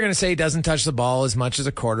 I know they're going to say he doesn't touch the ball as much as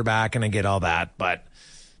a quarterback, and I get all that,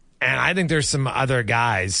 and I think there's some other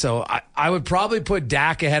guys. So I would probably put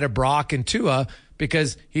Dak ahead of Brock and Tua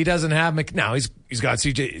because he doesn't have now he's got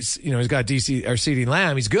CJ, he's got DC or CeeDee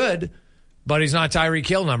Lamb. He's good, but he's not Tyreek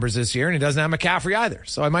Hill numbers this year, and he doesn't have McCaffrey either.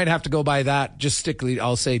 So I might have to go by that. Just strictly,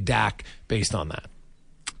 I'll say Dak based on that.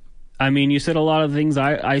 I mean, you said a lot of things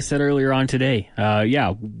I said earlier on today.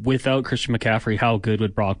 Without Christian McCaffrey, how good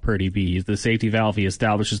would Brock Purdy be? He's the safety valve. He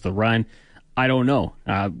establishes the run. I don't know.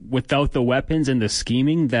 Without the weapons and the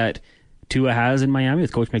scheming that Tua has in Miami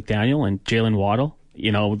with Coach McDaniel and Jalen Waddle,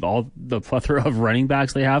 all the plethora of running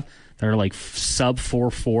backs they have that are like sub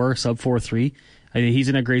 4.4, sub 4.3. I think he's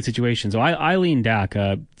in a great situation. So I lean Dak.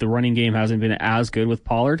 The running game hasn't been as good with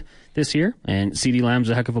Pollard this year, and CeeDee Lamb's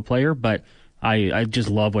a heck of a player, but I just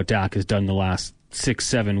love what Dak has done the last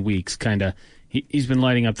 6-7 weeks. He's been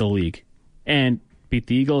lighting up the league. And beat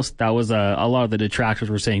the Eagles. That was a lot of the detractors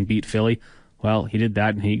were saying beat Philly. Well, he did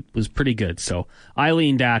that, and he was pretty good. So I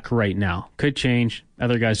lean Dak right now. Could change.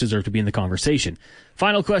 Other guys deserve to be in the conversation.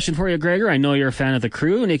 Final question for you, Gregor. I know you're a fan of the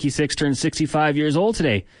Crew. Nikki Sixx turned 65 years old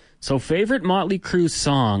today. So favorite Motley Crue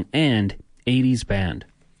song and 80s band?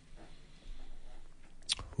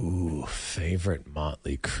 Ooh, favorite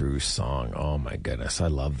Motley Crue song. Oh my goodness, I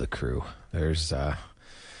love the Crew. There's who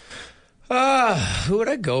would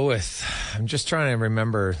I go with? I'm just trying to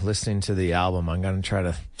remember listening to the album. I'm going to try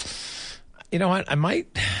to, you know what?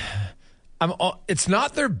 It's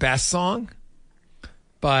not their best song,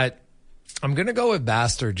 but I'm going to go with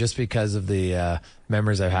Bastard just because of the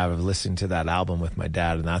memories I have of listening to that album with my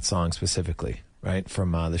dad and that song specifically, right?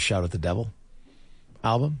 From the Shout at the Devil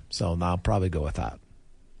album. So I'll probably go with that.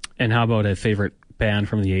 And how about a favorite band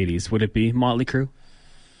from the 80s? Would it be Motley Crue?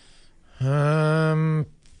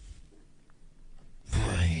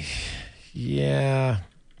 Yeah.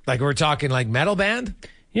 Like we're talking like metal band?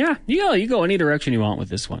 Yeah, you go any direction you want with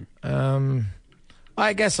this one.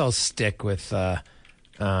 I guess I'll stick with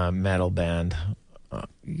metal band.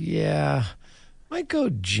 Yeah. Might go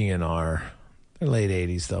GNR. They're late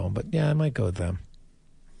 80s though, but yeah, I might go with them.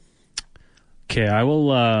 Okay, I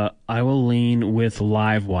will lean with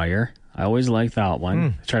Livewire. I always like that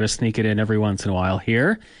one. Try to sneak it in every once in a while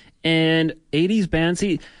here. And 80s band,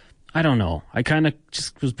 see, I don't know. I kind of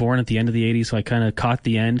just was born at the end of the 80s, so I kind of caught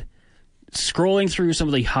the end. Scrolling through some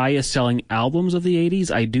of the highest selling albums of the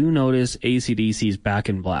 80s, I do notice AC/DC's Back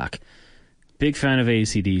in Black. Big fan of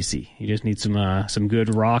AC/DC. You just need some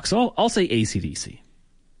good rock. So I'll say AC/DC.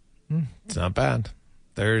 It's not bad.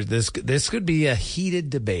 This could be a heated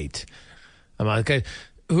debate. Okay,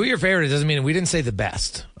 who your favorite is doesn't mean we didn't say the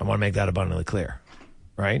best. I want to make that abundantly clear,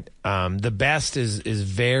 right? The best is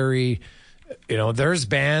very, there's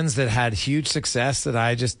bands that had huge success that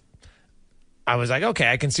I was like,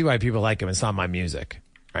 okay, I can see why people like them. It's not my music,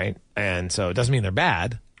 right? And so it doesn't mean they're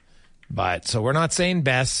bad, but so we're not saying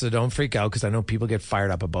best, so don't freak out because I know people get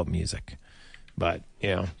fired up about music. But,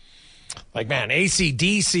 like, man,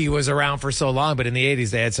 AC/DC was around for so long, but in the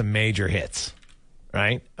 80s they had some major hits.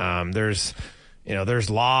 Right? There's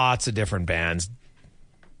lots of different bands.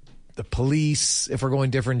 The Police, if we're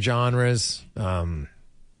going different genres.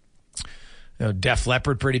 Def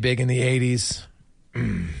Leppard, pretty big in the 80s.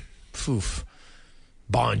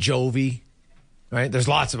 Bon Jovi, right? There's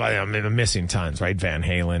lots of, I'm missing tons, right? Van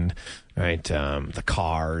Halen, right? The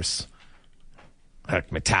Cars,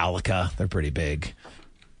 heck, Metallica, they're pretty big.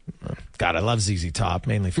 God, I love ZZ Top,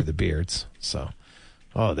 mainly for the beards, so.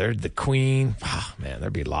 Oh, they're the Queen. Oh, man,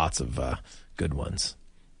 there'd be lots of good ones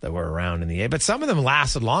that were around in the 80s. But some of them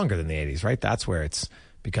lasted longer than the 80s, right? That's where it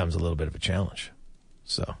becomes a little bit of a challenge.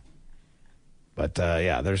 So, but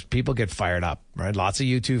there's people get fired up, right? Lots of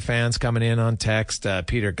U2 fans coming in on text.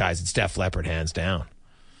 Peter, guys, it's Def Leppard, hands down.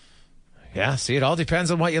 Yeah, see, it all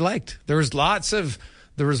depends on what you liked. There was lots of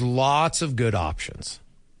good options,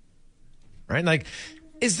 right? Like,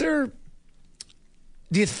 is there...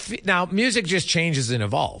 now, music just changes and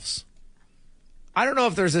evolves. I don't know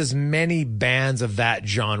if there's as many bands of that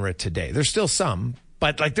genre today. There's still some,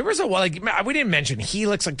 but like there was we didn't mention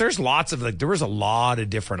Helix. Like there was a lot of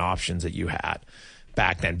different options that you had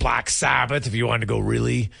back then. Black Sabbath, if you wanted to go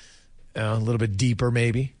really a little bit deeper,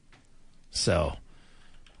 maybe. So,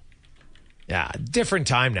 yeah, different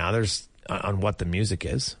time now. There's on what the music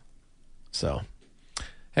is. So,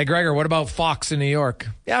 hey, Gregor, what about Fox in New York?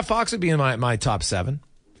 Yeah, Fox would be in my top 7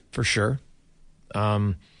 for sure.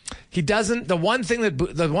 He doesn't. The one thing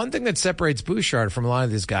that separates Bouchard from a lot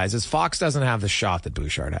of these guys is Fox doesn't have the shot that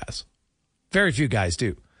Bouchard has. Very few guys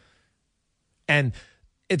do. And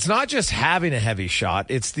it's not just having a heavy shot.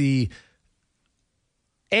 It's the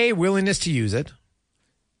willingness to use it,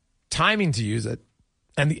 timing to use it,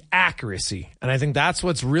 and the accuracy. And I think that's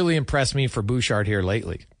what's really impressed me for Bouchard here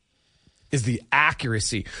lately, is the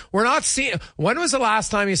accuracy. We're not seeing. When was the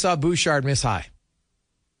last time you saw Bouchard miss high?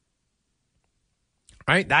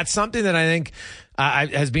 Right? That's something that I think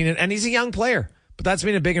has been, and he's a young player, but that's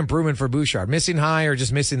been a big improvement for Bouchard. Missing high or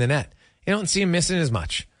just missing the net. You don't see him missing as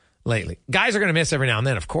much lately. Guys are going to miss every now and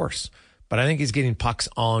then, of course, but I think he's getting pucks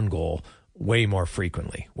on goal way more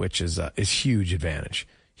frequently, which is huge advantage.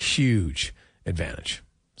 Huge advantage.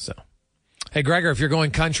 So, hey, Gregor, if you're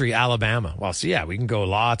going country, Alabama. Well, so yeah, we can go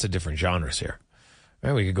lots of different genres here.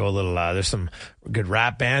 Right? We could go a little, there's some good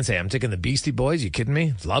rap bands. Hey, I'm taking the Beastie Boys. You kidding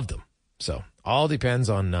me? Loved them. So, all depends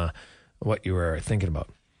on what you were thinking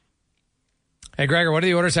about. Hey, Gregor, what do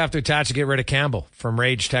the Oilers have to attach to get rid of Campbell? From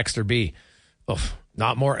Rage Texter B. Oh,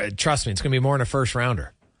 not more. Trust me, it's going to be more than a first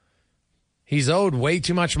rounder. He's owed way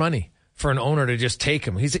too much money for an owner to just take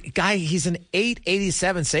him. He's an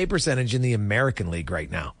 .887 save percentage in the American League right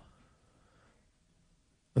now.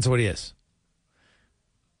 That's what he is.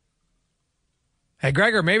 Hey,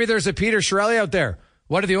 Gregor, maybe there's a Peter Chiarelli out there.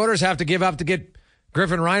 What do the Oilers have to give up to get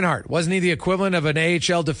Griffin Reinhart? Wasn't he the equivalent of an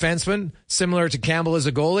AHL defenseman, similar to Campbell as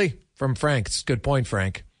a goalie? From Frank. It's a good point,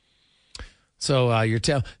 Frank. So your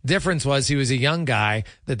difference was he was a young guy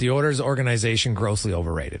that the Oilers organization grossly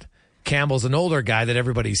overrated. Campbell's an older guy that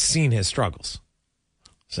everybody's seen his struggles.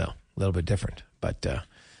 So a little bit different. But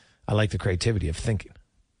I like the creativity of thinking.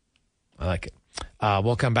 I like it.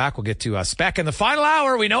 We'll come back. We'll get to Spec in the final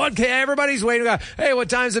hour. We know it. Everybody's waiting. Hey, what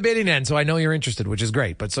time's the bidding end? So I know you're interested, which is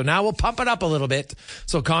great. But so now we'll pump it up a little bit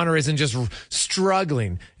so Connor isn't just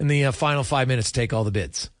struggling in the final 5 minutes to take all the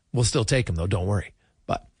bids. We'll still take them, though. Don't worry.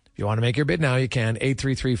 But if you want to make your bid now, you can.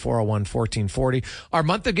 833-401-1440. Our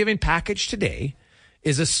month of giving package today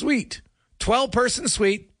is a suite, 12-person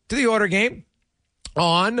suite to the Oiler game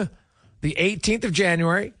on the 18th of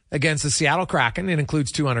January against the Seattle Kraken. It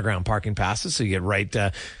includes 2 underground parking passes, so you get right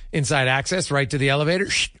inside access, right to the elevator,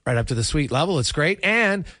 right up to the suite level. It's great.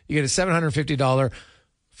 And you get a $750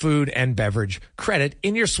 food and beverage credit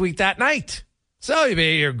in your suite that night. So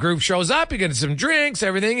your group shows up, you get some drinks,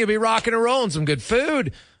 everything. You'll be rocking and rolling, some good food.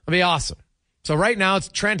 It'll be awesome. So right now,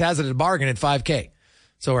 Trent has it at a bargain at $5,000.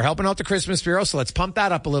 So we're helping out the Christmas Bureau, so let's pump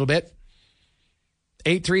that up a little bit.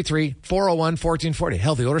 833-401-1440.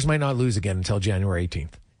 Hell, the Oilers might not lose again until January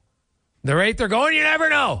 18th. The rate they're going, you never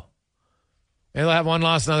know. Maybe they'll have one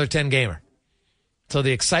loss, another 10-gamer. So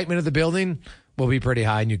the excitement of the building will be pretty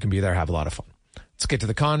high, and you can be there, have a lot of fun. Let's get to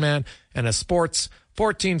the Con Man and a Sports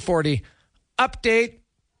 1440 update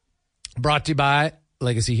brought to you by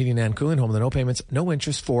Legacy Heating and Cooling, home of the no payments, no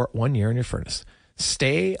interest for 1 year in your furnace.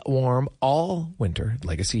 Stay warm all winter.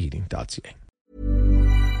 LegacyHeating.ca.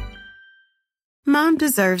 Mom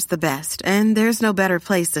deserves the best, and there's no better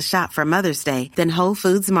place to shop for Mother's Day than Whole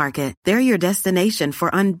Foods Market. They're your destination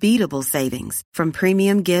for unbeatable savings, from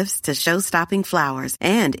premium gifts to show-stopping flowers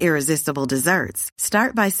and irresistible desserts.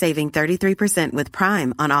 Start by saving 33% with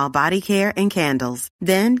Prime on all body care and candles.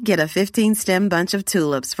 Then get a 15-stem bunch of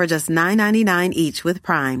tulips for just $9.99 each with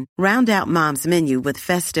Prime. Round out Mom's menu with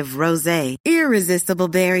festive rosé, irresistible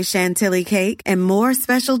berry chantilly cake, and more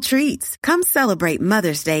special treats. Come celebrate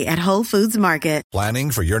Mother's Day at Whole Foods Market.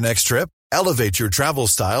 Planning for your next trip? Elevate your travel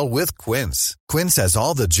style with Quince. Quince has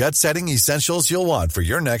all the jet-setting essentials you'll want for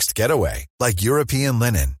your next getaway, like European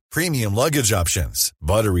linen, premium luggage options,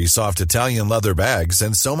 buttery soft Italian leather bags,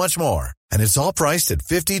 and so much more. And it's all priced at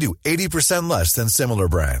 50 to 80% less than similar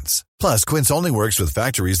brands. Plus, Quince only works with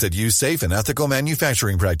factories that use safe and ethical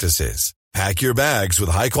manufacturing practices. Pack your bags with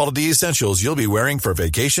high-quality essentials you'll be wearing for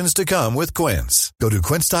vacations to come with Quince. Go to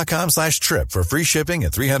quince.com/trip for free shipping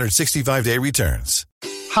and 365-day returns.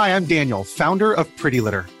 Hi, I'm Daniel, founder of Pretty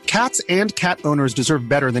Litter. Cats and cat owners deserve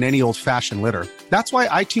better than any old-fashioned litter. That's why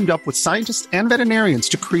I teamed up with scientists and veterinarians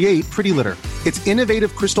to create Pretty Litter. Its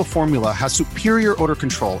innovative crystal formula has superior odor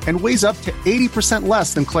control and weighs up to 80%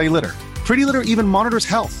 less than clay litter. Pretty Litter even monitors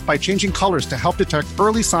health by changing colors to help detect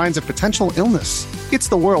early signs of potential illness. It's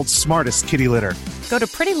the world's smartest kitty litter. Go to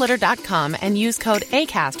prettylitter.com and use code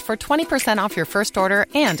ACAST for 20% off your first order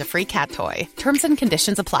and a free cat toy. Terms and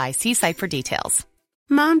conditions apply. See site for details.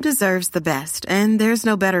 Mom deserves the best, and there's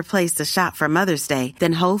no better place to shop for Mother's Day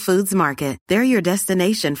than Whole Foods Market. They're your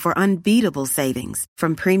destination for unbeatable savings,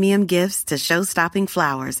 from premium gifts to show-stopping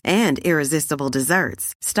flowers and irresistible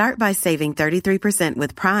desserts. Start by saving 33%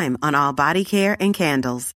 with Prime on all body care and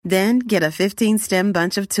candles. Then get a 15-stem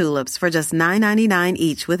bunch of tulips for just $9.99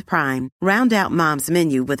 each with Prime. Round out Mom's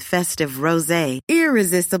menu with festive rosé,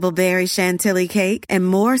 irresistible berry chantilly cake, and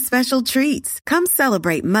more special treats. Come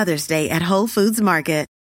celebrate Mother's Day at Whole Foods Market.